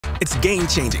It's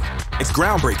game-changing, it's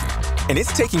groundbreaking, and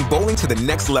it's taking bowling to the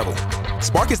next level.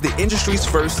 Spark is the industry's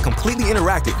first completely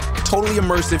interactive, totally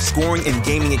immersive scoring and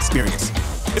gaming experience.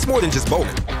 It's more than just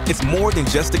bowling. It's more than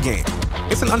just a game.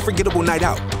 It's an unforgettable night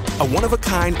out, a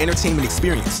one-of-a-kind entertainment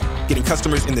experience, getting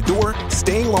customers in the door,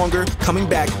 staying longer, coming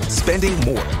back, spending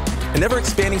more. An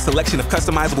ever-expanding selection of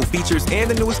customizable features and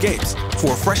the newest games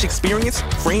for a fresh experience,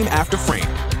 frame after frame.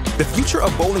 The future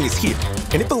of bowling is here,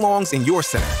 and it belongs in your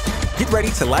center. Get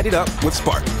ready to light it up with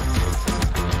Spark.